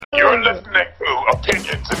You're listening to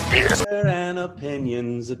Opinions and Beer. And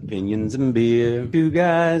opinions and beer. Two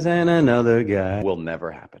guys and another guy. Will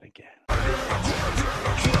never happen again.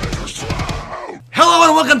 Hello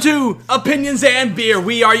and welcome to Opinions and Beer.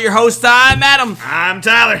 We are your hosts. I'm Adam. I'm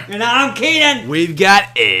Tyler. And I'm Keenan. We've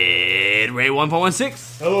got Ed Ray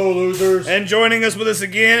 1.16. Hello, losers. And joining us with us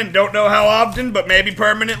again, and don't know how often, but maybe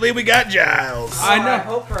permanently, we got Giles. I know. I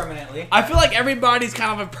hope permanently. I feel like everybody's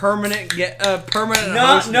kind of a permanent No,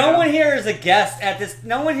 host now. one here is a guest at this.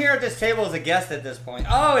 No one here at this table is a guest at this point.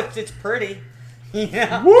 Oh, it's pretty.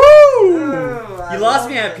 Yeah. Woo! You lost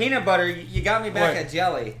me at peanut butter. You got me back Wait. at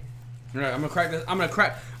jelly. All right, I'm gonna crack this. I'm gonna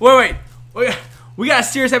crack. Wait. We got a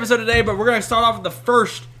serious episode today, but we're gonna start off with the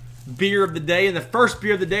first beer of the day, and the first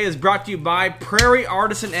beer of the day is brought to you by Prairie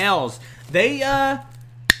Artisan Ales. They're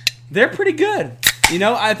pretty good. You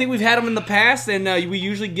know, I think we've had them in the past, and we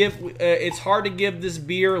usually give. It's hard to give this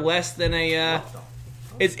beer less than a.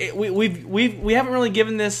 We haven't really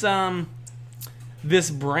given this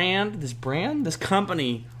this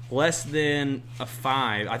company less than a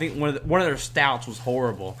 5. I think one of their stouts was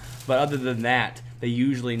horrible, but other than that, they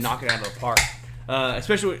usually knock it out of the park.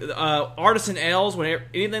 Especially artisan ales. When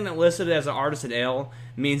anything that listed as an artisan ale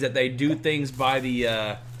means that they do things by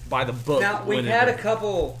the book. Now we've had a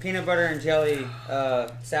couple peanut butter and jelly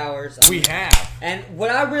sours. We have, and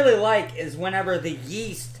what I really like is whenever the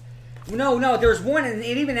yeast. No, there's one, and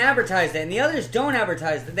it even advertised it, and the others don't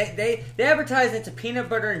advertise it. They advertise it's a peanut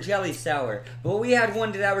butter and jelly sour, but we had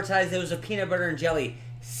one that advertised it was a peanut butter and jelly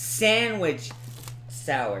sandwich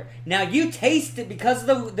sour. Now you taste it because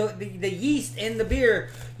of the yeast in the beer.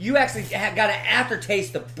 You actually got an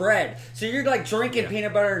aftertaste of bread, so you're like drinking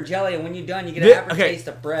peanut butter and jelly, and when you're done, you get an aftertaste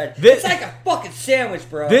of bread. It's like a fucking sandwich,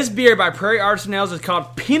 bro. This beer by Prairie Artisan Ales is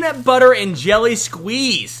called Peanut Butter and Jelly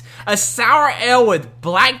Squeeze, a sour ale with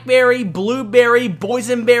blackberry, blueberry,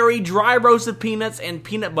 boysenberry, dry roasted peanuts, and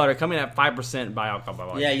peanut butter, coming at 5% by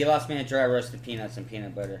alcohol. Yeah, you lost me at dry roasted peanuts and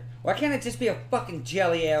peanut butter. Why can't it just be a fucking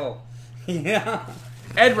jelly ale? Yeah.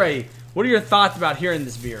 Ed Ray, what are your thoughts about hearing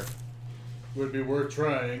this beer? Would be worth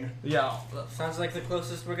trying. Yeah. Sounds like the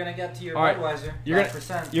closest we're gonna get to your All right. Budweiser. You're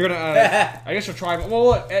 5%. gonna. I guess you'll try. Well,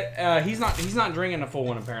 look, he's not drinking a full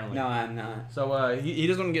one apparently. No, I'm not. So he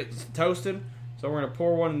doesn't want to get toasted. So we're gonna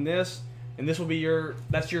pour one in this, and this will be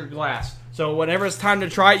that's your glass. So whenever it's time to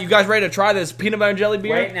try it, you guys ready to try this peanut butter and jelly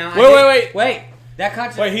beer? Wait now. Wait. That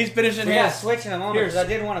concept. Wait, he's finishing We his. gotta switch in a moment because I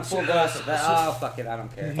did want a full glass of that. Oh fuck it, I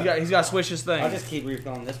don't care. He's got to switch his thing. I'll just keep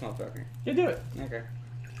refilling this motherfucker. You do it. Okay.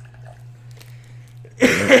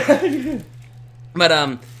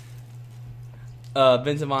 But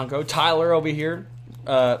Vincent Von Gogh, Tyler over here.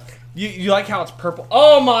 You like how it's purple?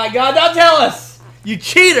 Oh my God! Don't tell us, you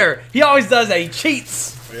cheater! He always does that. He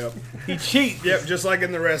cheats. Yep. He cheats. Yep, just like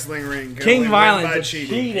in the wrestling ring. King Violence. By Cheater.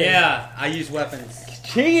 cheating. Yeah, I use weapons.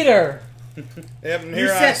 Cheater. Yep, and You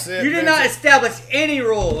here I said sit. you did not establish any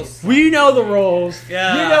rules. We know the rules.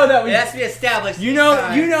 Yeah. You know that we. It has to be established. You each know.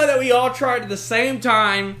 time. You know that we all tried at the same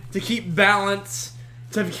time to keep balance,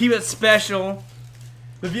 to keep it special.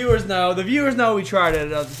 The viewers know. The viewers know we tried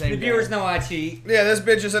it at the same time. The viewers know I cheat. Yeah, this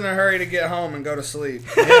bitch is in a hurry to get home and go to sleep.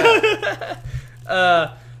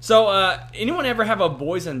 So, anyone ever have a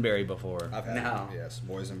boysenberry before? I've had No. yes,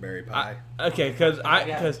 boysenberry pie. Okay, because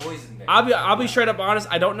boysenberry. I'll be straight up honest.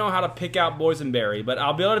 I don't know how to pick out boysenberry, but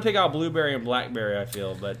I'll be able to pick out blueberry and blackberry. I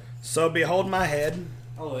feel, but So behold my head.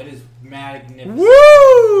 Oh, it is magnificent.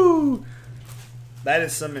 woo! That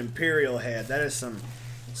is some imperial head. That is some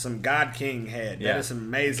God King head. Yeah. That is some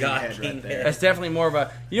amazing God head King right there. That's definitely more of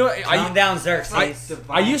a Calm down, Xerxes.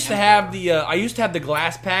 I used to have the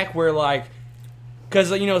glass pack where like. Because,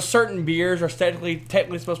 certain beers are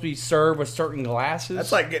technically supposed to be served with certain glasses.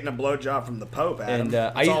 That's like getting a blowjob from the Pope, Adam. And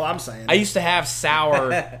That's all I'm saying. I used to have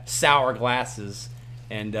sour glasses.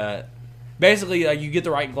 And basically, you get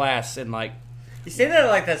the right glass and, like... You say that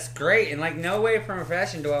like that's great, and like no way from a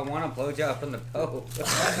fashion do I want a blowjob from the Pope. That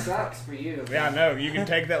sucks for you. Yeah, I know. You can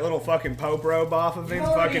take that little fucking Pope robe off of him,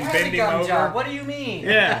 fucking bend him over. Job. What do you mean?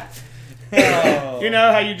 Yeah. Oh. You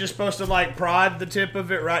know how you're just supposed to like prod the tip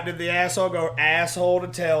of it right to the asshole, go asshole to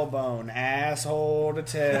tailbone, asshole to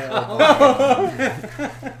tailbone.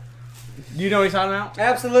 You know what he's talking about?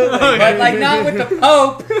 Absolutely, but like not with the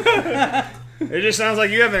Pope. It just sounds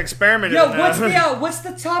like you haven't experimented. Yo, enough. what's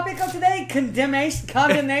the topic of today? Condemnation.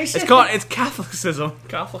 It's Catholicism.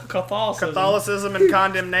 Catholicism. Catholicism and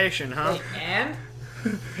condemnation, huh? And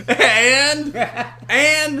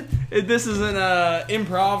And this is an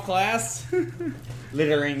improv class.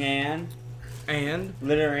 littering and And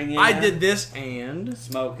Littering. I did this and.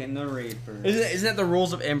 Smoking the reefer. Isn't that the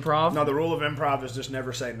rules of improv? No, the rule of improv is just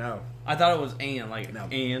never say no. I thought it was and, like, No.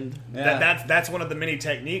 and. Yeah. That's one of the many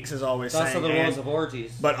techniques is always It's also saying the and. rules of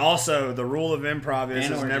orgies. But also, the rule of improv is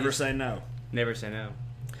And orgies. never say no. Never say no.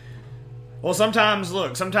 Well, sometimes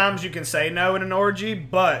you can say no in an orgy,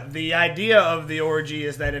 but the idea of the orgy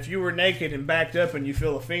is that if you were naked and backed up and you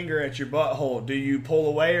feel a finger at your butthole, do you pull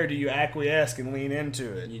away or do you acquiesce and lean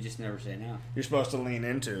into it? You just never say no. You're supposed to lean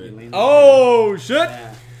into You it. lean Oh, shit!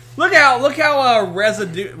 Yeah. Look how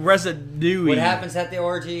residue. What happens at the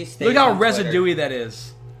orgy? Stays Look how on Twitter. residue that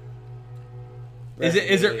is.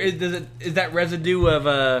 Is that residue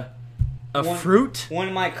of One- fruit?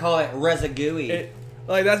 One might call it residue.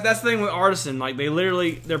 Like that's the thing with artisan. Like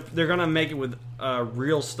they're gonna make it with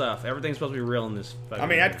real stuff. Everything's supposed to be real in this. I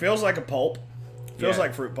mean, it feels like a pulp. Feels Yeah.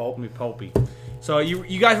 like fruit pulp. It's gonna be pulpy. So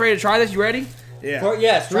you guys ready to try this? You ready? Yeah.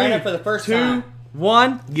 Yes, try Three, it for the first 2, time.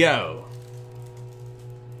 1, go.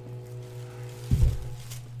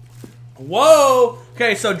 Whoa!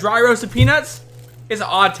 Okay, so dry roasted peanuts. It's an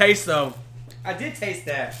odd taste though. I did taste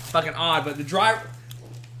that. Fucking odd, but the dry.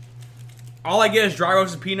 All I get is dry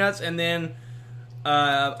roasted peanuts, and then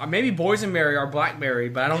maybe boysenberry or blackberry,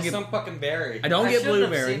 but I don't get. some fucking berry. I don't I get shouldn't have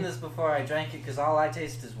blueberry. seen this before I drank it because all I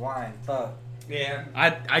taste is wine. Fuck. Yeah.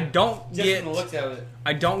 I don't Just get. from the looks of it.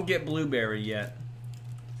 I don't get blueberry yet.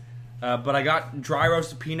 But I got dry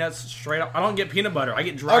roasted peanuts straight up. I don't get peanut butter. I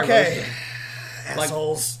get dry roasted.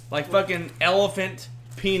 Assholes. Like fucking elephant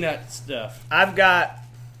peanut stuff. I've got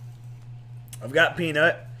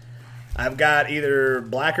peanut. I've got either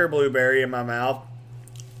black or blueberry in my mouth.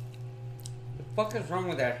 The fuck is wrong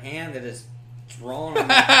with that hand that is drawn on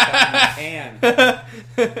that fucking hand?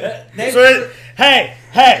 Hey,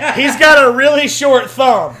 he's got a really short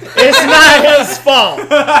thumb. It's not his fault. He's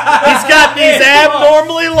got these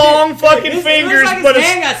abnormally long fucking fingers, Looks like but his a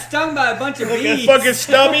hand got stung by a bunch of bees. fucking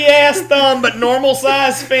stubby ass thumb, but normal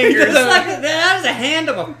sized fingers. It's like that is a hand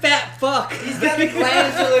of a fat fuck. He's got the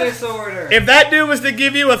glandular disorder. If that dude was to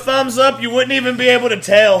give you a thumbs up, you wouldn't even be able to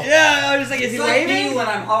tell. Yeah, I was just like, is It's he like waving? me when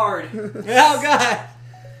I'm hard. Oh god.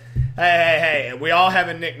 Hey, we all have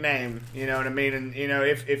a nickname, you know what I mean? And, you know,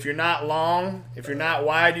 if you're not long, if you're not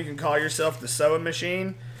wide, you can call yourself the sewing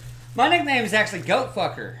machine. My nickname is actually Goat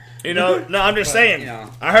Fucker. You know, no, I'm just saying. you know,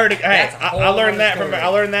 I heard it. Hey, that's a I whole learned that other from story. I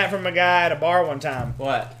learned that from a guy at a bar one time.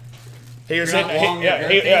 What? He was You're not hitting, long and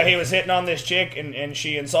girthy? he was hitting on this chick, and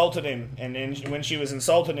she insulted him. And then when she was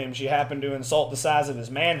insulting him, she happened to insult the size of his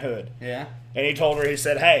manhood. Yeah. And he told her, he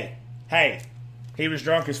said, hey, he was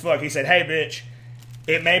drunk as fuck. He said, hey, bitch,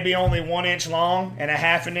 it may be only 1 inch long and a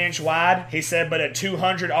half an inch wide. He said, but at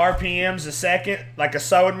 200 RPMs a second, like a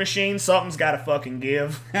sewing machine, something's got to fucking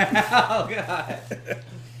give. Oh god.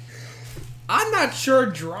 I'm not sure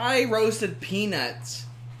dry roasted peanuts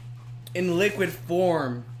in liquid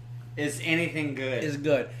form Is anything good? is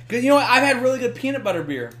good. Because, you know what? I've had really good peanut butter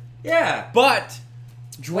beer. Yeah. But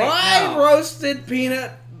dry Wait, no. roasted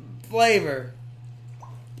peanut flavor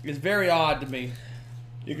is very odd to me.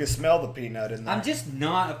 You can smell the peanut in there. I'm just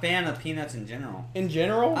not a fan of peanuts in general. In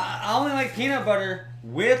general, I only like peanut butter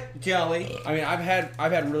with jelly. I mean, I've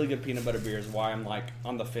had really good peanut butter beers. Why I'm like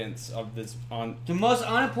on the fence of this on, The most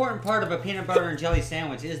unimportant part of a peanut butter and jelly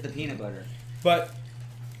sandwich is the peanut butter. but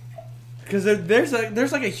because there's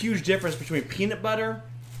like a huge difference between peanut butter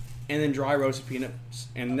and then dry roasted peanuts,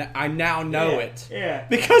 and I now know it Yeah.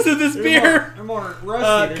 because of this beer. They're more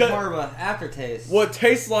roasty. There's cut- more of an aftertaste. What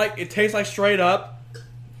tastes like straight up,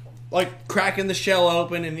 like cracking the shell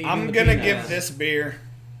open and eating I'm the going to peanuts. give this beer,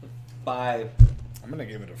 5. I'm going to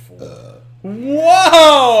give it a 4.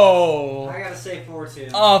 Whoa! I gotta say 4 too.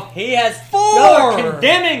 He has 4. Y'all are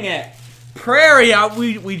condemning it. Prairie,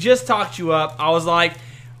 we just talked you up. I was like,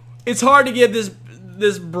 it's hard to give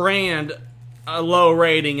this brand a low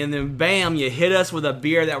rating, and then bam, you hit us with a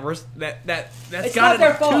beer that's It's got not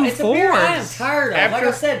their fault. 2 It's a beer I am 4s. tired of. Like After-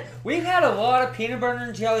 I said, we've had a lot of peanut butter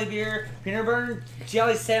and jelly beer, peanut butter and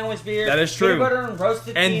jelly sandwich beer. That is true. Peanut butter and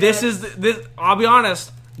roasted And peanuts. this. I'll be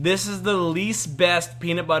honest. This is the least best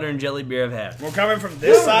peanut butter and jelly beer I've had. We're coming from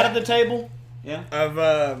this side of the table. Yeah.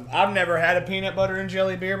 I've never had a peanut butter and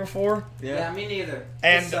jelly beer before, Yeah, me neither.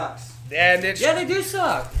 And- it sucks. and it's Yeah, they do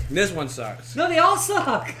suck. This one sucks. No, they all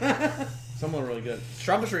suck. Some of them are really good.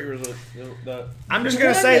 Strawberry Street was the I'm just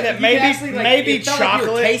gonna say that maybe it felt like you were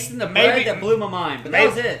chocolate, tasting the bread that blew my mind, but that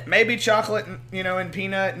was it. Maybe chocolate, and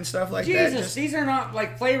peanut and stuff like that. Jesus, Just- these are not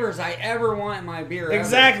like flavors I ever want in my beer.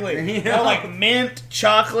 Exactly. Ever. You know, like mint,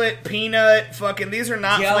 chocolate, peanut, fucking. These are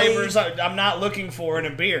not Jelly. flavors I'm not looking for in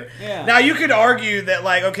a beer. Yeah. Now you could argue that,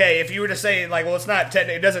 like, okay, if you were to say, like, well, it's not.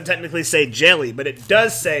 It doesn't technically say jelly, but it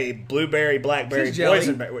does say blueberry, blackberry, It says jelly.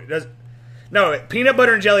 boysenberry. It does. No, peanut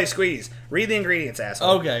butter and jelly squeeze. Read the ingredients,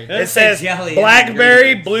 asshole. Okay. It doesn't say says jelly in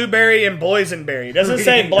blackberry, ingredients. blueberry, and boysenberry. It doesn't Read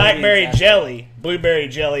say the blackberry ingredients, jelly, blueberry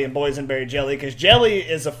jelly, and boysenberry jelly, because jelly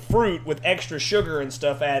is a fruit with extra sugar and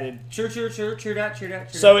stuff added. True that.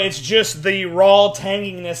 So it's just the raw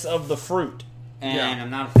tanginess of the fruit. And Yeah. I'm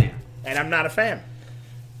not a fan. And I'm not a fan.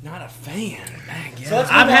 Not a fan. Man, So let's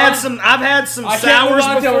I've move had on. some I can't move sours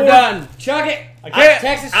on before. till we're done. Chug it. I can't.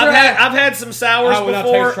 Texas I've try. had some sours I will not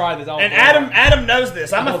before. taste try this. I'll And throw Adam knows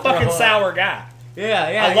this. I'm I'll a fucking throw up. sour guy.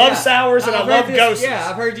 Yeah. I love sours and I I've love heard this- ghosts. Yeah,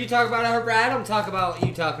 I've heard you talk about it. I heard Adam talk about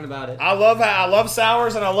you talking about it. I love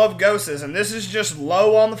sours and I love ghosts, and this is just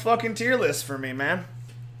low on the fucking tier list for me, man.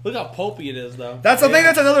 Look how pulpy it is, though. I think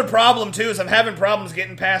that's another problem too. Is I'm having problems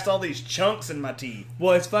getting past all these chunks in my teeth.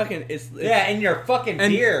 Well, it's fucking. It's Yeah, and your fucking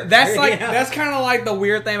and beer. that's like Yeah. that's kind of like the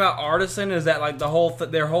weird thing about Artisan is that like the whole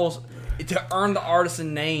their whole to earn the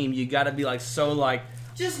Artisan name you got to be like so like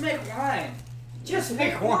Just make wine. Just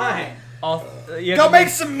make wine. you have Go to make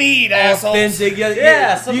some mead, assholes. authentic.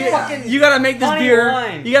 Yeah, some fucking you gotta make this funny beer.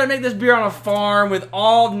 wine. You gotta make this beer on a farm with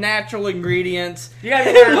all natural ingredients. You gotta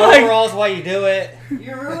be wearing Like- overalls while you do it.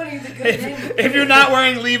 You're ruining the good name. If you're not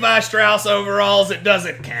wearing Levi Strauss overalls, it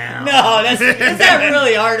doesn't count. No, is that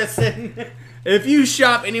really artisan? If you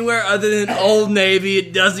shop anywhere other than Old Navy,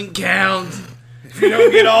 it doesn't count. If you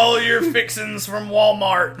don't get all your fixins from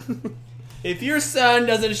Walmart. If your son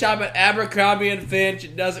doesn't shop at Abercrombie and Finch,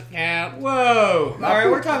 it doesn't count. Whoa! All right,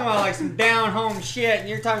 we're talking about like some down home shit, and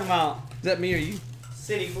you're talking about Is that me or you?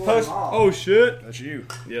 City Boy Post- Mall. Oh shit! That's you.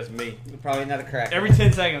 Yes, me. probably another crack. Every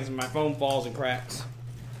 10 seconds, my phone falls and cracks.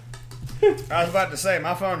 I was about to say,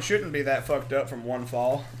 my phone shouldn't be that fucked up from one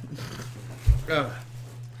fall. Ugh.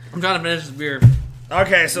 I'm trying to finish this beer.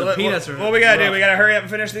 Okay, so The peanuts are what we gotta do? rough. We gotta hurry up and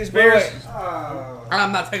finish these beers. Wait.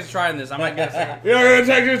 I'm not taking trying this. I'm not gonna say. You're gonna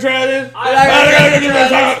take your try this?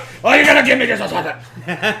 I Oh, you gotta give me just a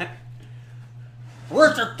second.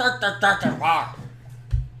 Where's the bar?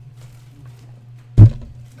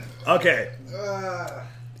 Okay.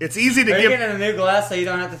 It's easy to Are you give. getting a new glass so you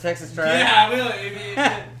don't have to Texas try? Yeah, I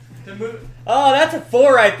will. To move. Oh, that's a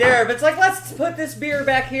 4 right there. But it's like, let's put this beer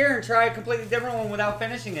back here and try a completely different one without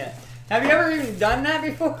finishing it. Have you ever even done that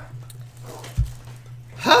before?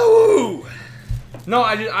 How? No,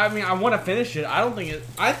 I mean, I want to finish it. I don't think it.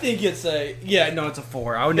 I think it's a. Yeah, no, it's a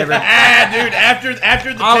 4. I would never. Dude. After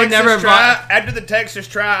the I would never Texas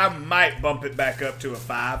try, I might bump it back up to a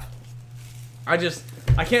 5.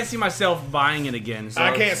 I can't see myself buying it again. So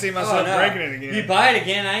I can't see myself Oh, no. drinking it again. You buy it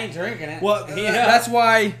again, I ain't drinking it. Well, Yeah. that's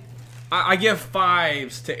why I give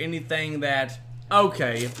 5s to anything that.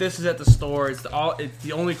 Okay, if this is at the store, it's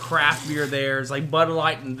the only craft beer there. It's like Bud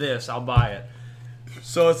Light and this, I'll buy it.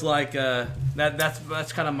 So it's like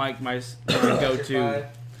that's kind of my go-to.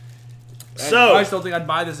 So- I still think I'd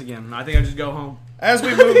buy this again. I think I'd just go home. As we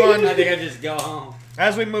move on, I think I just go home.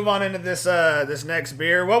 as we move on into this this next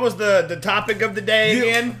beer, what was the topic of the day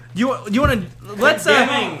again? You want to let's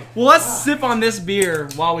Condemning. well let's sip on this beer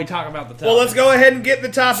while we talk about the topic. Well, let's go ahead and get the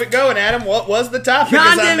topic going, Adam. What was the topic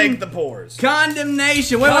as I make the pours?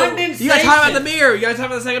 Condemnation. Wait, you gotta talk about the beer. You gotta talk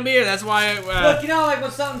about the second beer. That's why. Look, you know, like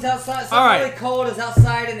when something's outside, something all right. really cold is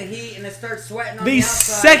outside in the heat, and it starts sweating on the the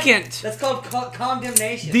outside. second, That's called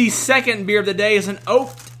condemnation. the second beer of the day is an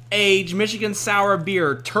oak-aged Michigan sour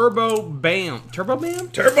beer, Turbo Bam. Turbo Bam.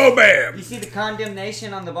 Turbo Bam. You see the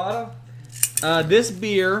condemnation on the bottle? This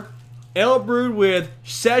beer, ale brewed with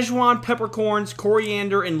Szechuan peppercorns,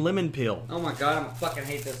 coriander, and lemon peel. Oh my god, I'm gonna fucking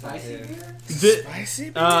hate this one. Spicy Dude. beer? Spicy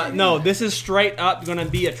beer? No, this is straight up gonna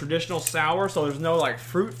be a traditional sour, so there's no like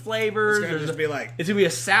fruit flavors. It's gonna There's just be like it's gonna be a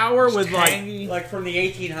sour with like. tangy. Like from the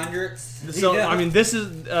 1800s. So Yeah. I mean, this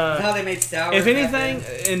is That's how they made sour. if anything,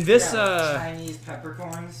 in this Chinese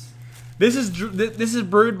peppercorns. this is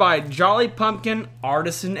brewed by Jolly Pumpkin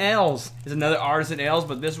Artisan Ales. It's another Artisan Ales,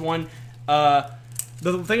 but this one,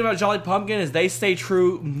 the thing about Jolly Pumpkin is they stay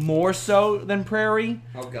true more so than Prairie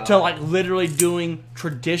Oh god. to like literally doing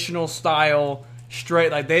traditional style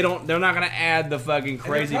straight. Like they're not gonna add the fucking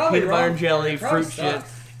crazy probably peanut butter and wrong. jelly It probably fruit shit.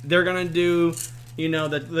 sucks. They're gonna do, you know,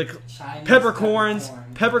 the Chinese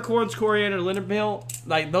peppercorns, coriander, lemon peel.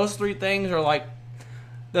 Like those 3 things are like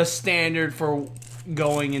the standard for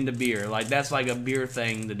going into beer. Like that's like a beer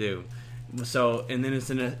thing to do. So, and then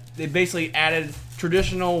they basically added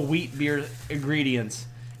traditional wheat beer ingredients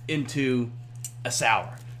into a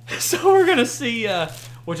sour. So we're gonna see,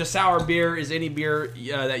 which a sour beer is any beer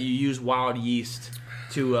that you use wild yeast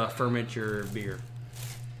to ferment your beer.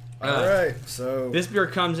 All right, so This beer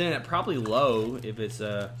comes in at probably low if it's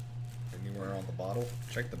anywhere on the bottle,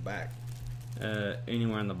 check the back.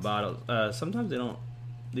 anywhere in the bottle. Sometimes they don't.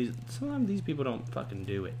 Sometimes these people don't fucking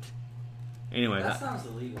do it. Anyway, That sounds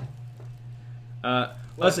illegal. What,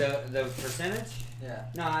 let's the percentage? Yeah.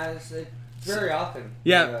 No, it's very often.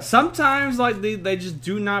 yeah. Sometimes like they just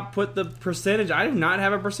do not put the percentage. I do not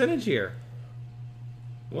have a percentage here.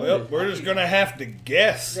 Well, we're just gonna have to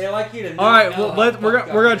guess. They like you to know. All right, know well, how we're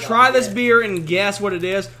fucked gonna up try you this get. beer and guess what it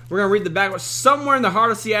is. We're gonna read the back. Somewhere in the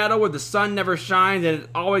heart of Seattle, where the sun never shines and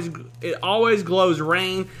it always glows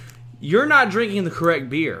rain. You're not drinking the correct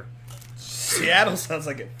beer. Seattle sounds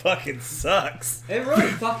like it fucking sucks. It really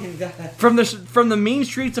fucking does. From the mean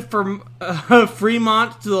streets of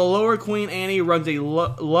Fremont to the lower Queen Anne runs a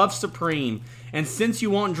Love Supreme. And since you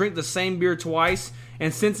won't drink the same beer twice,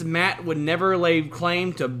 and since Matt would never lay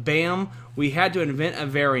claim to BAM, we had to invent a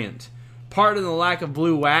variant. Pardon the lack of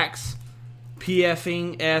blue wax,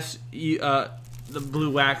 PFing the blue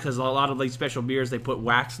wax, because a lot of these special beers, they put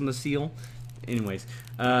wax in the seal. Anyways,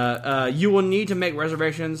 you will need to make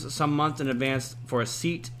reservations some months in advance for a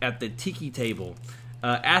seat at the tiki table.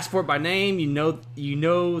 Ask for it by name. You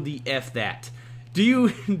know the F that. Do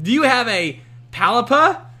you have a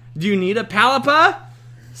Palapa? Do you need a Palapa?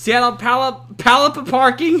 Seattle Palapa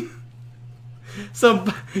parking. So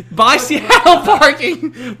buy Seattle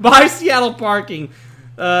parking. Buy Seattle parking.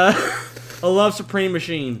 A Love Supreme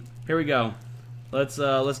machine. Here we go. Let's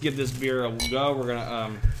give this beer a go. We're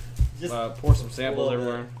gonna pour some samples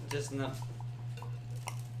everywhere. Just enough.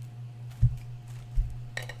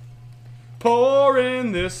 Pour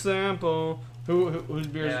in this sample. Whose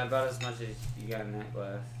beer is Yeah, about as much as you got in that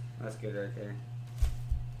glass. That's good right there.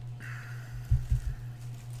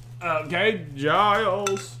 Okay,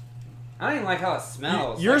 Giles. I don't even like how it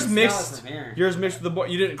smells. Yours I can smell it mixed. from here. Yours mixed with the boy.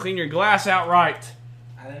 You didn't clean your glass out right.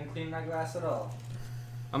 I didn't clean my glass at all.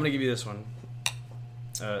 I'm gonna give you this one,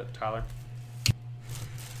 Tyler.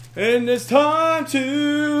 And it's time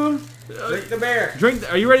to Drink the beer.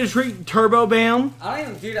 drink. Are you ready to drink Turbo Bam? I don't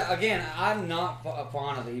even do that. Again, I'm not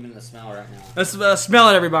fond of even the smell right now. Let's smell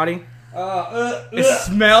it, everybody. It Ugh.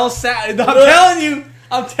 smells sour.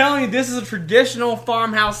 I'm telling you, this is a traditional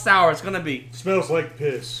farmhouse sour. It's gonna be. Smells like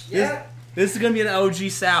piss. Yeah. This is gonna be an OG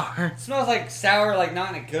sour. It smells like sour, like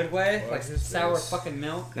not in a good way. What Like is sour this? fucking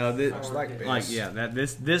milk. No, this, Smells like piss. like yeah, that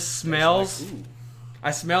this smells. Ooh.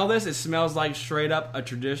 I smell this. It smells like straight up a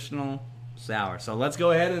traditional sour. So let's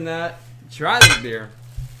go ahead and try this beer.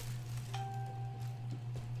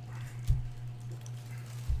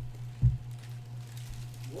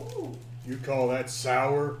 Whoa. You call that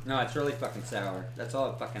sour? No, it's really fucking sour. That's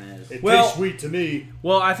all it fucking is. It Well- tastes sweet to me.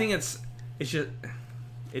 Well, I think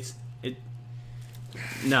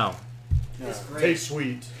no. It's great. Tastes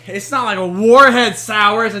sweet. It's not like a warhead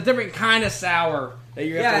sour. It's a different kind of sour that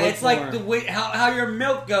you have Yeah, to look it's like for. the way how your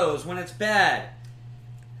milk goes when it's bad.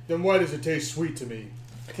 Then why does it taste sweet to me?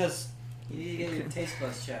 Because You need to get your taste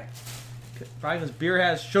buds checked. Probably because beer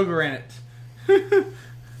has sugar in it.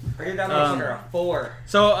 bring it down Um, to a 4.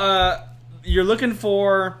 So, you're looking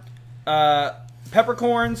for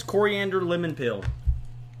peppercorns, coriander, lemon peel.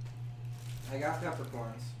 I got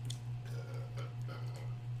peppercorns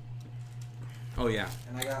Oh yeah,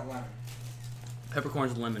 and I got lemon.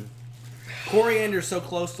 peppercorns, and lemon. Coriander's so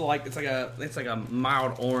close to it's like a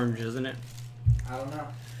mild orange, isn't it? I don't know.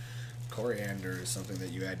 Coriander is something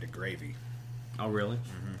that you add to gravy. Oh really?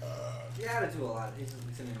 You add it to a lot. It's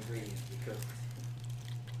an ingredient because.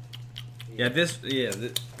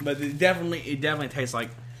 But it definitely tastes like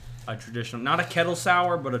a traditional, not a kettle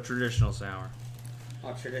sour, but a traditional sour.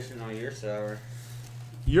 Oh, traditional, you're sour.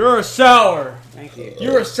 You're a sour. Thank you.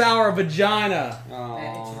 You're a sour vagina.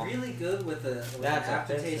 And it's Oh, really good with the That's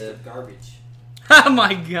aftertaste offensive. of garbage, Oh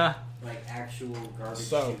my god. like actual garbage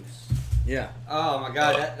So- juice. Yeah. oh my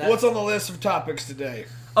god. That's What's on the list of topics today?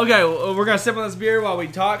 Okay, well, we're gonna sip on this beer while we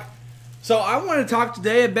talk. So I want to talk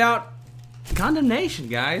today about condemnation,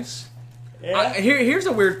 guys. Here's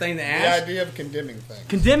a weird thing to The ask. idea of condemning things.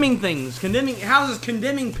 Condemning things. How is this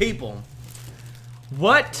condemning people?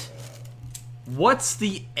 What's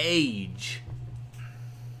the age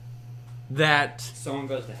that... someone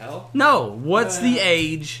goes to hell. No, what's the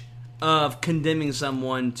age of condemning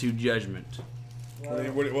someone to judgment? What kind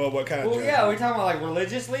of Well, judgment? yeah, we're talking about like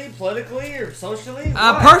religiously, politically, or socially.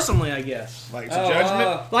 What? Personally, I guess. Like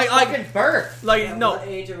judgment? Like- fucking birth. Like At no, what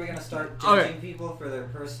age are we gonna start Okay. judging people for their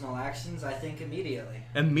personal actions? I think immediately.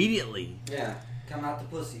 immediately, Yeah, come out the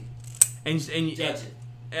pussy, and judge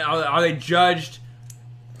it. are they judged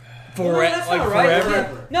for No, that's like not right.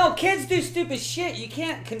 forever? No, kids do stupid shit. You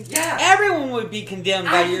can't. Yeah. Everyone would be condemned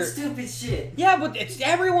by I did your. stupid shit. Yeah, but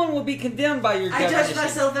everyone would be condemned by your. I judge definition.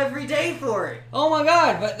 myself every day for it. Oh my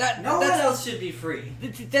god! But that No one that's else should be free.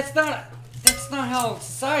 that's not how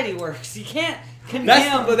society works. You can't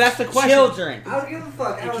condemn. But that's the question. Children. I don't give a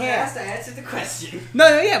fuck. I You was can't. asked to answer the question.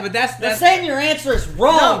 No, yeah, but that's They're saying your answer is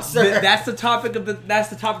wrong, no, sir. that's the topic of the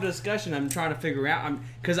discussion. I'm trying to figure out.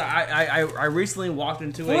 Because I recently walked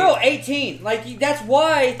into For real, 18. Like that's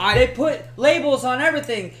why they put labels on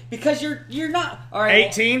everything because you're not. All right,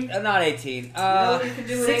 18? Not 18. You know what you can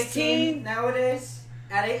do at 18 16. nowadays?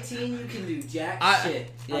 At 18, you can do jack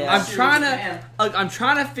shit. Yeah. Unless I'm you're trying Japan. to. I'm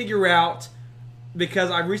trying to figure out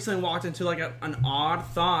because I recently walked into like an odd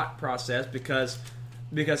thought process because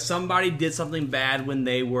somebody did something bad when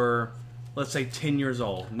they were, let's say, 10 years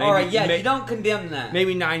old. Maybe, All right, yeah, you don't condemn that.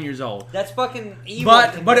 Maybe 9 years old. That's fucking evil.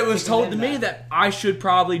 But it was told to condemn me that I should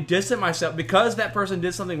probably distance myself because that person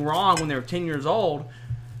did something wrong when they were 10 years old.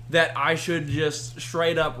 That I should just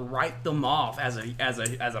straight up write them off as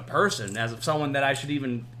a person, as someone that I should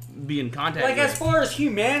even be in contact Like with. as far as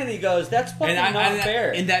humanity goes, that's fucking not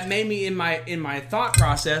fair. And that made me in my thought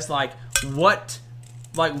process like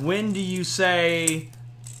when do you say,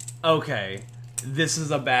 okay, this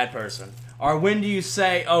is a bad person, or when do you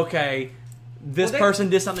say, okay, this person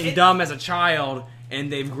did something dumb as a child and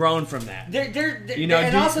they've grown from that. You know,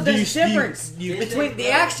 and also there's a difference between the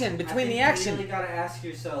action. You really gotta ask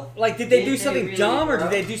yourself. Like, did they do something really dumb or grow?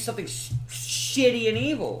 did they do something shitty and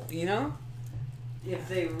evil? You know. If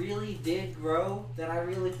they really did grow, then I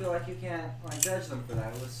really feel like you can't judge them for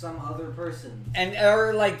that. It was some other person. And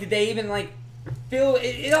or like, did they even feel?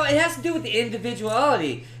 It has to do with the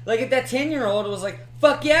individuality. Like if that 10-year-old was like,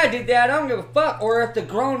 "Fuck yeah, I did that. I don't give a fuck," or if the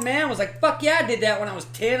grown man was like, "Fuck yeah, I did that when I was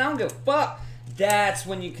 10. I don't give a fuck." That's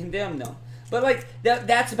when you condemn them. But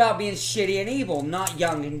that's about being shitty and evil, not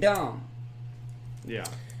young and dumb. Yeah.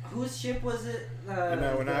 Whose ship was it?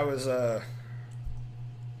 When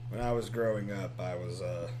I was growing up, I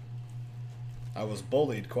was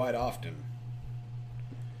bullied quite often.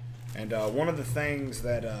 And one of the things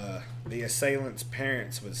that the assailant's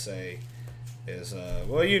parents would say is,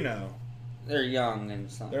 well, you know, they're young and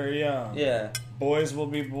something. they're young. Yeah. Boys will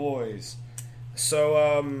be boys.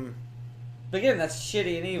 So, But again, that's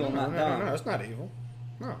shitty and evil, not dumb. No, it's not evil.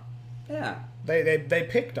 No. Yeah. They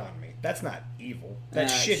picked on me. That's not evil.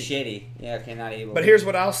 That's shitty. Shitty. Yeah, okay, not evil. But here's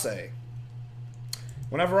what I'll say.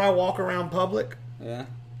 Whenever I walk around public, yeah,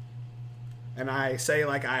 and I say,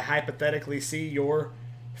 I hypothetically see your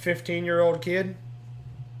 15-year-old kid,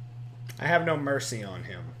 I have no mercy on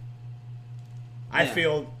him. I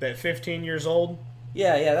feel that 15 years old,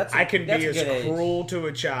 I can be as cruel to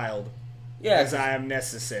a child as I am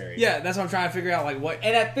necessary. Yeah, that's what I'm trying to figure out. What?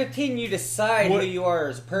 And at 15, you decide who you are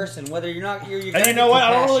as a person, whether you're not. You're and you know what?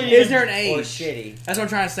 I don't really. Is there an age? Or shitty. That's what I'm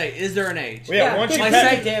trying to say. Is there an age? Well, yeah,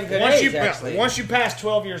 once you pass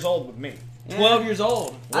 12 years old with me. 12 years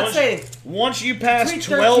old. I'd say once you pass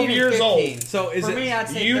 12 years old, so is for it? Me, I'd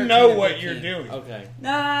say you know what you're doing. Okay.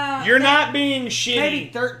 Nah, you're not being shitty. Maybe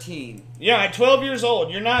 13. Yeah, at 12 years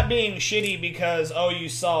old, you're not being shitty because you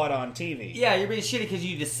saw it on TV. Yeah, you're being shitty because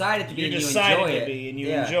you decided to be. You and decided you enjoy to it. be, and you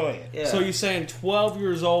enjoy it. Yeah. So you're saying 12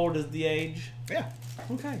 years old is the age? Yeah.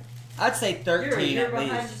 Okay. I'd say 13 You're at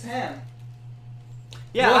behind least. Japan.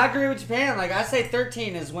 Yeah, Well, I agree with Japan. I say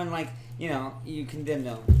 13 is when you condemn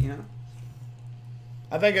them. You know.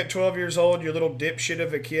 I think at 12 years old, your little dipshit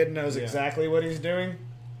of a kid knows exactly what he's doing.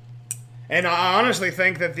 And I honestly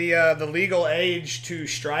think that the legal age to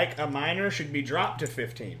strike a minor should be dropped to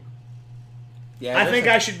 15. Yeah, I think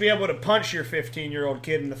I should be able to punch your 15-year-old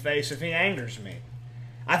kid in the face if he angers me.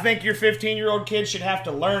 I think your 15-year-old kid should have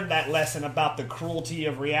to learn that lesson about the cruelty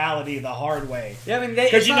of reality the hard way. Yeah, I mean, they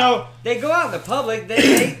go out in the public.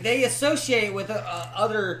 They associate with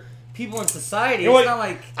other people in society. It's not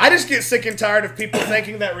like I just get sick and tired of people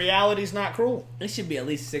thinking that reality's not cruel. It should be at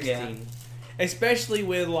least 16. Yeah. Especially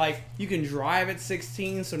with you can drive at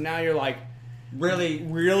 16, so now you're really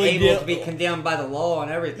really able to be condemned by the law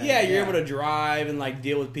and everything. Yeah, you're able to drive and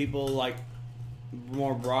deal with people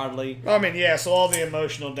more broadly. I mean, yeah, so all the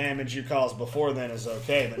emotional damage you caused before then is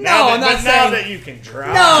okay, but No, now, I'm not now saying- that you can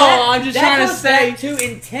drive, No, I'm just that trying to goes say. back to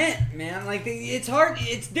intent, man. Like it's hard.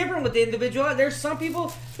 It's different with the individual. There's some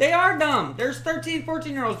people they are dumb. There's 13,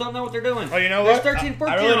 14-year-olds don't know what they're doing. Oh, you know There's what? 13,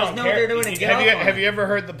 I really 14-year-olds don't know care. what they're doing and get off on Have it. you ever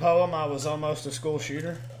heard the poem "I Was Almost a School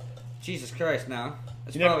Shooter"? Jesus Christ, no.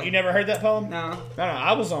 It's You never, probably- you never heard that poem? No. No,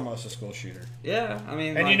 I was almost a school shooter. Yeah, I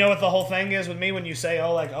mean. And like, you know what the whole thing is with me when you say,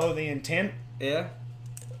 the intent? Yeah,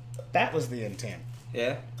 That was the intent.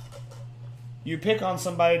 yeah. You pick on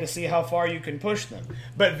somebody to see how far you can push them.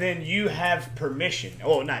 But then you have permission.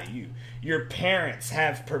 Oh, not you. Your parents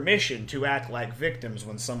have permission to act like victims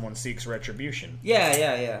when someone seeks retribution.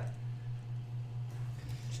 Yeah.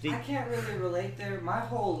 I can't really relate there. My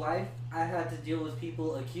whole life, I had to deal with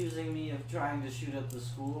people accusing me of trying to shoot up the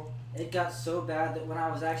school. It got so bad that when I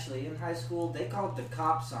was actually in high school, they called the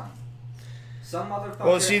cops on me. Some motherfucker.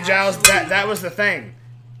 Well, see, Giles, actually- that was the thing.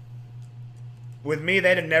 With me,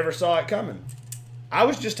 they'd have never saw it coming. I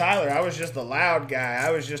was just Tyler. I was just the loud guy.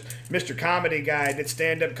 I was just Mr. Comedy guy, did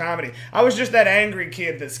stand-up comedy. I was just that angry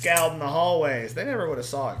kid that scowled in the hallways. They never would have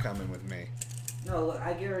saw it coming with me. No, look,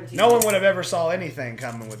 I guarantee. No one would have ever saw anything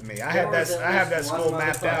coming with me. I There have was that. at I have that least one school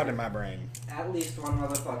mapped out motherfucker. in my brain. At least one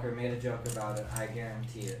motherfucker made a joke about it. I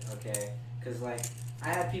guarantee it. Okay, because like I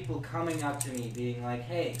had people coming up to me being like,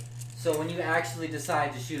 "Hey, so when you actually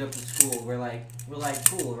decide to shoot up the school, we're like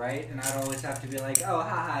cool, right?" And I'd always have to be like, "Oh,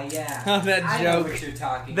 haha, yeah." Oh, that I know joke. what you're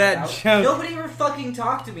talking That about. joke. Nobody ever fucking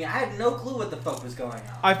talked to me. I had no clue what the fuck was going on.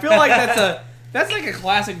 I feel like that's like a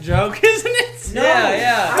classic joke, isn't it? No,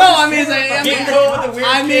 Yeah. No, was I mean, it's there, like- I fucking mean, the cool with cops- the weird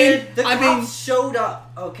I mean, kid. The I cops mean- showed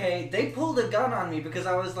up. Okay, they pulled a gun on me because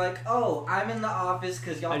I was like, "Oh, I'm in the office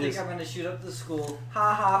because y'all think I'm gonna shoot up the school."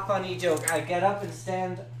 Ha ha, funny joke. I get up and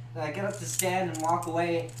stand. I get up to stand and walk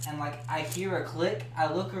away, and like I hear a click.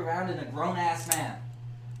 I look around and a grown ass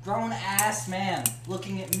man,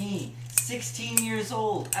 looking at me, 16 years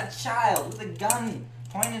old, a child with a gun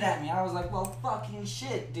pointed at me. I was like, "Well, fucking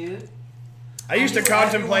shit, dude." I used to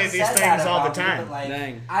contemplate these things all the time.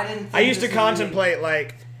 Dang. I didn't. I used to contemplate,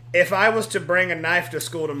 like, if I was to bring a knife to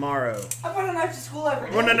school tomorrow. I brought a knife to school every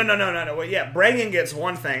day. Well, no. Well, yeah, bringing it's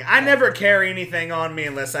one thing. I never carry anything on me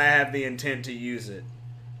unless I have the intent to use it.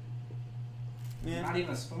 Not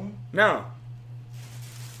even a spoon? No.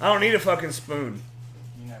 I don't need a fucking spoon.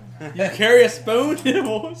 You never know. You carry a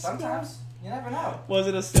spoon? Sometimes. You never know. Was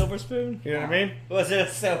it a silver spoon? You know what I mean? Was it a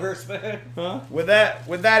silver spoon? Huh? With that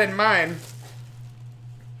in mind,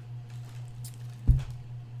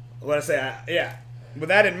 what I say? Yeah. With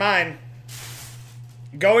that in mind,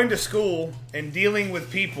 going to school and dealing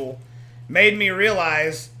with people made me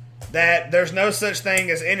realize that there's no such thing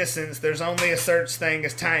as innocence. There's only a such thing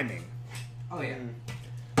as timing. Oh, yeah.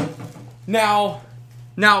 Now,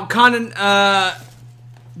 Condon,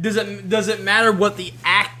 does it matter what the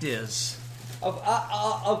act is?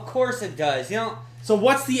 Of course it does. You know. So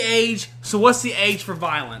what's the age? So what's the age for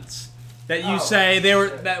violence that you say they were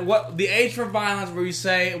that what the age for violence where you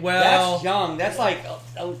say well That's young. That's like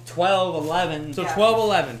 12, 11. so Yeah. 12,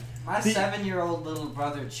 11. My 7-year-old little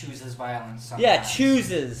brother chooses violence sometimes. Yeah,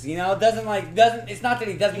 chooses. You know, doesn't. It's not that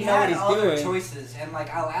he doesn't He know what had he's other doing. choices, and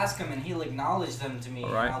like I'll ask him, and he'll acknowledge them to me.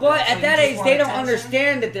 Right. And I'll be But like, "So at you that just age, want they don't attention?"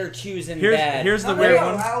 understand that they're choosing Here's bad. here's the No, weird no,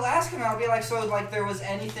 one. I'll ask him. I'll be like, "So like there was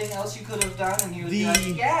anything else you could have done?" And he would be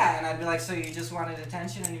like, "Yeah." And I'd be like, "So you just wanted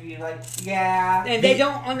attention?" And he'd be like, "Yeah." And they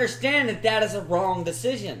don't understand that that is a wrong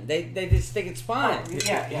decision. They just think it's fine.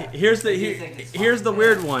 Yeah. Here's I do think it's here's fine, the yeah.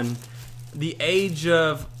 weird one. The age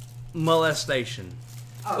of molestation.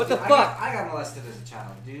 Oh, What the dude, fuck? I got molested as a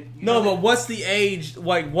child, dude. You No, know but that- what's the age?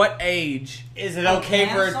 Like what age? Is it Oh, okay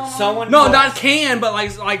can for someone? someone? No, to- not can, but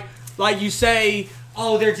like you say.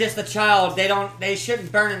 Oh, they're just a child. They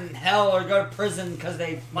shouldn't burn in hell or go to prison because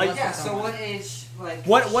they molested Yeah. So someone. what age? Like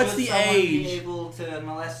What's should the someone age? Be able to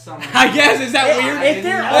molest someone? I guess is that weird? If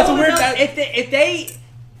they're That's old weird. enough, That- if they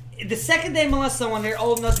the second they molest someone, they're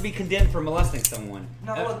old enough to be condemned for molesting someone.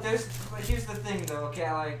 No, look. But here's the thing, though. Okay,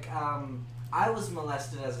 like I was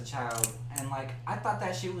molested as a child, and like I thought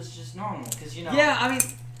that shit was just normal, because you know. Yeah, I mean,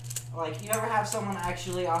 Like you ever have someone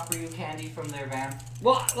actually offer you candy from their van?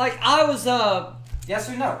 well, like I was Yes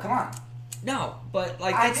or no? Come on. no, but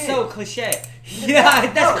like I that's did. so cliche.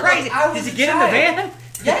 Yeah, that's No, crazy. I was Did you a get in the child. van?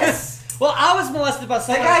 Yes. Well, I was molested by That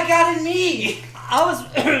someone. guy got in me. I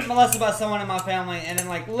was molested by someone in my family, and then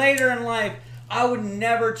like later in life, I would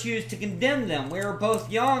never choose to condemn them. We were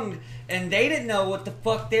both young, and they didn't know what the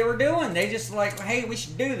fuck they were doing. They just like, hey, we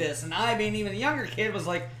should do this, and I, being even a younger kid, was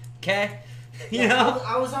like, okay. You know?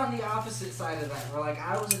 I was on the opposite side of that. Where like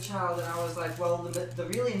I was a child and I was like, well, the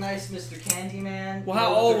really nice Mr. Candyman. Well, how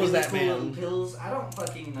the old really was that cool man? little pills. I don't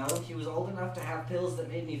fucking know. He was old enough to have pills that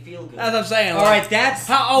made me feel good. That's what I'm saying. All right, that's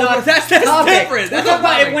how old? not That's topic. different. We're That's talking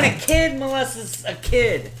about topic. when a kid molests a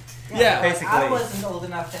kid. Yeah, like, basically. I wasn't old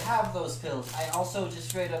enough to have those pills. I also just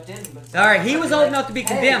straight up didn't. But All right, he was old enough to be hey,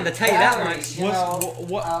 condemned, to tell you that Valerie, much. You What's- know,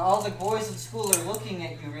 what- all the boys at school are looking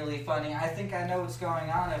at you really funny. I think I know what's going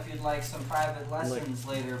on. If you'd like some private lessons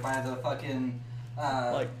later by the fucking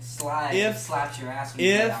slide if- that slaps your ass when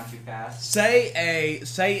you go down too fast. Say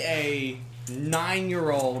a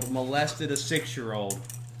 9-year-old molested a 6-year-old.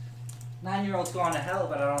 9-year-old's going to hell,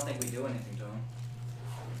 but I don't think we do anything to him.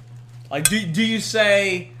 Like, do you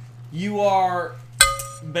say you are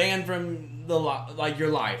banned from the your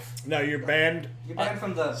life? No, you're banned. You're banned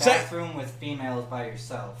from the say- bathroom with females by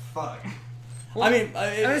yourself. Fuck. I mean,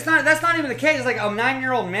 That's not even the case. It's like a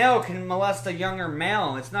 9-year-old male can molest a younger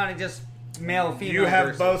male. It's not just male female. You have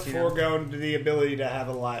versus, both you know? foregone the ability to have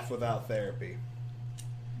a life without therapy.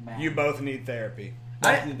 Man. You both need therapy.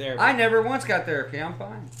 I never once got therapy. I'm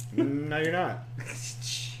fine. No, you're not.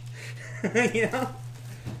 You know.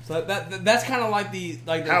 so that's kind of like the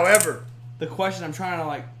However, the question I'm trying to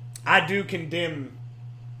like. I do condemn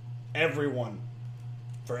everyone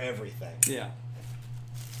for everything. Yeah.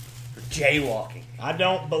 Jaywalking. I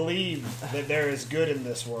don't believe that there is good in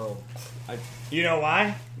this world. You know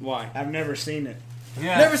why? Why? I've never seen it.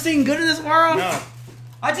 Yeah. Never seen good in this world? No.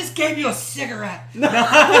 I just gave you a cigarette.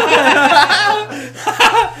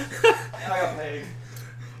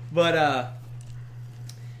 But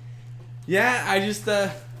yeah, I just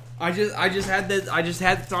had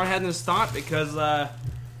this thought because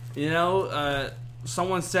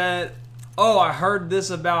someone said, "Oh, I heard this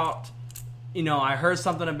about, I heard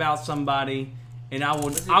something about somebody, and I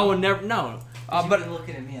would never no, but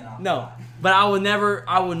looking at me and all. no, but I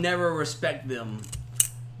would never respect them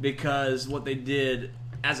because what they did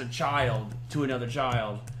as a child to another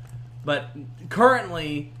child, but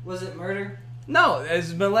currently." Was it murder? No,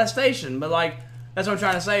 it's molestation, but like that's what I'm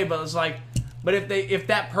trying to say. But it's like, but if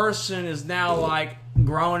that person is now like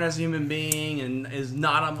grown as a human being and is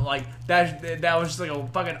not like that was just like a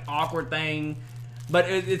fucking awkward thing. But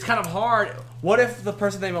it's kind of hard. What if the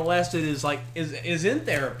person they molested is like is in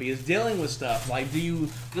therapy, is dealing with stuff? Like, do you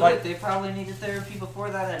Good. like? They probably needed therapy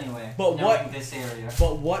before that anyway. But knowing what- this area?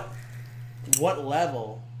 But what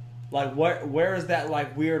level? Like where is that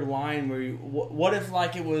like weird line where you? What if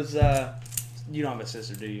like it was you don't have a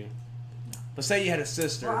sister, do you? No. But say you had a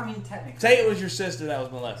sister. Well, I mean, technically. Say it was your sister that was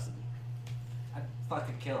molested. I'd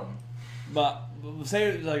fucking kill him. But say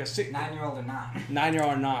it was like a 9-year-old or not.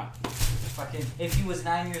 9-year-old or not. Fucking, if he was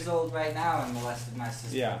 9 years old right now and molested my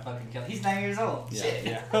sister, Yeah. I'd fucking kill him. He's 9 years old. Yeah, Shit.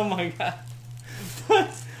 yeah. Oh my god.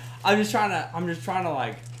 I'm just trying to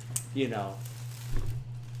like,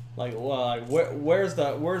 like well, like where's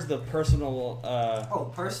the personal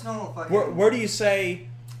Personal fucking. where do you say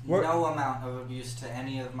No amount of abuse to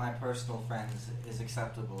any of my personal friends is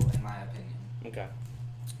acceptable, in my opinion. Okay.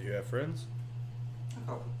 You have friends?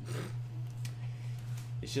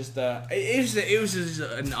 It's just it was just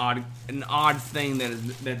an odd thing that has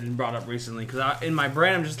been brought up recently because in my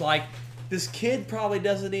brain I'm just like, this kid probably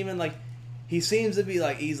doesn't even like, he seems to be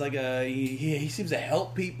like, he's like he seems to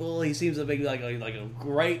help people, he seems to be like a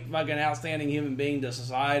great fucking outstanding human being to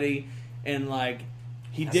society, and like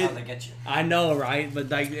That's how they get you. I know, right? But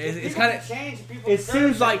like it's kind of change. it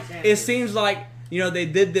seems like they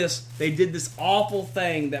did this awful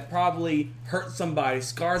thing that probably hurt somebody,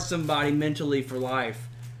 scarred somebody mentally for life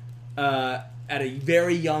at a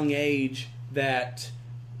very young age. That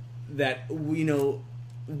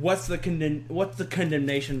what's the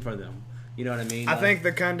condemnation for them? You know what I mean? I think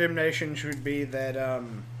the condemnation should be that,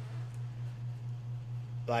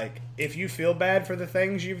 like, if you feel bad for the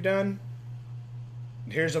things you've done,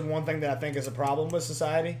 here's one thing that I think is a problem with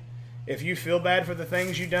society. If you feel bad for the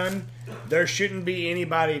things you've done, there shouldn't be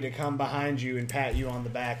anybody to come behind you and pat you on the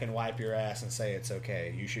back and wipe your ass and say it's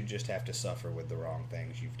okay. You should just have to suffer with the wrong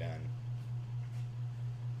things you've done.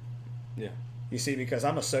 Yeah. You see, because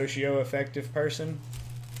I'm a socio-affective person,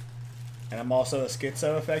 and I'm also a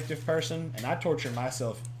schizo-affective person, and I torture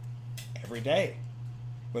myself every day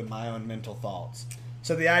with my own mental thoughts.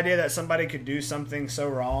 So the idea that somebody could do something so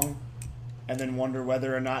wrong and then wonder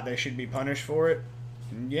whether or not they should be punished for it,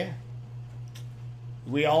 yeah.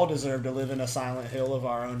 We all deserve to live in a Silent Hill of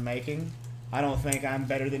our own making. I don't think I'm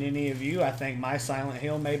better than any of you. I think my Silent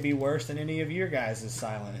Hill may be worse than any of your guys'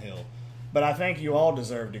 Silent Hill. But I think you all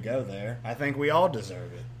deserve to go there. I think we all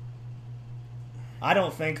deserve it. I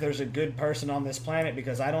don't think there's a good person on this planet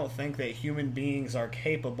because I don't think that human beings are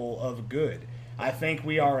capable of good. I think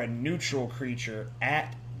we are a neutral creature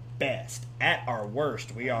at best. At our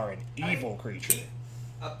worst, we are an evil creature.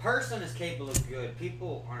 A person is capable of good.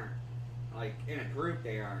 People aren't. Like, in a group,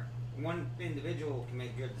 they aren't. One individual can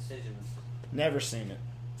make good decisions. Never seen it.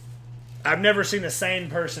 I've never seen a sane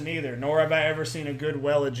person either, nor have I ever seen a good,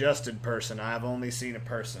 well-adjusted person. I've only seen a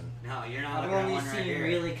person. No, you're not I've looking at only one right seen here.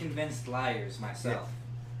 really convinced liars myself.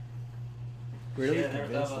 Really? Shit, I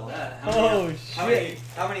never thought about that.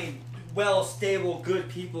 How many well, stable, good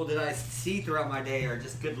people did I see throughout my day are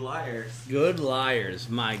just good liars? Good liars.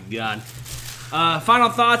 My God. Final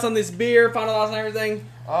thoughts on this beer? Final thoughts on everything?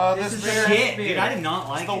 This is beer, Shit, dude, I did not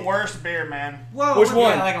like it's the it. worst beer, man. Whoa, Which we're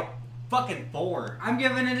one? getting Like a fucking 4. I'm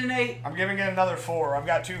giving it an 8. I'm giving it another 4. I've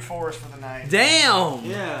got 2 4s for the night. Damn.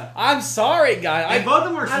 Yeah. I'm sorry, guys. And both of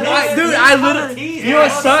them were Dude, I literally, you know,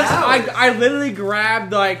 it sucks. I literally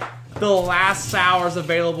grabbed like the last sours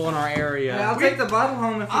available in our area. Yeah, I'll take the bottle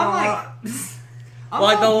home if you I'm want. like,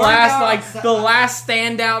 Like the last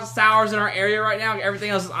standout sours in our area right now. Everything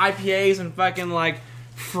else is IPAs and fucking like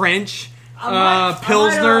French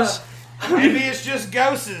pilsners. Maybe it's just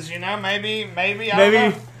ghosts, you know? Maybe I don't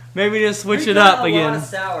know. Maybe just switch We've it done up a lot again. of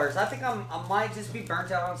sours. I think I might just be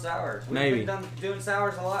burnt out on sours. Maybe. We've been doing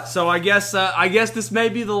sours a lot. So I guess this may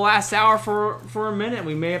be the last sour for a minute.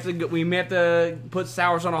 We may have to put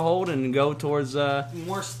sours on a hold and go towards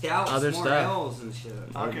More stouts, Other more stuff. ales and shit.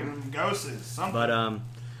 Fucking ghosts. Something.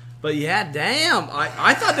 but yeah, damn.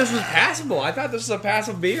 I thought this was passable. I thought this was a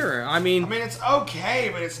passable beer. I mean, it's okay,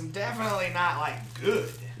 but it's definitely not, like, good.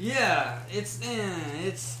 Yeah, it's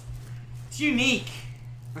unique.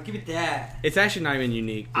 I'll give it that. it's actually not even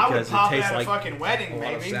unique I would because it pop tastes at a like fucking a wedding,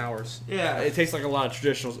 lot of maybe. sours. Yeah. It tastes like a lot of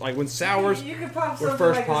traditionals. Like when sours. You could pop were something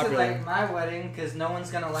first like this popular. at like my wedding because no one's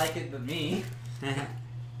gonna like it but me.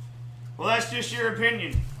 Well, that's just your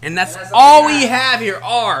opinion. And that's That's all all we we have here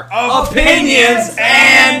are Opinions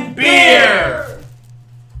and beer.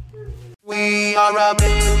 We are a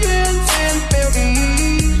million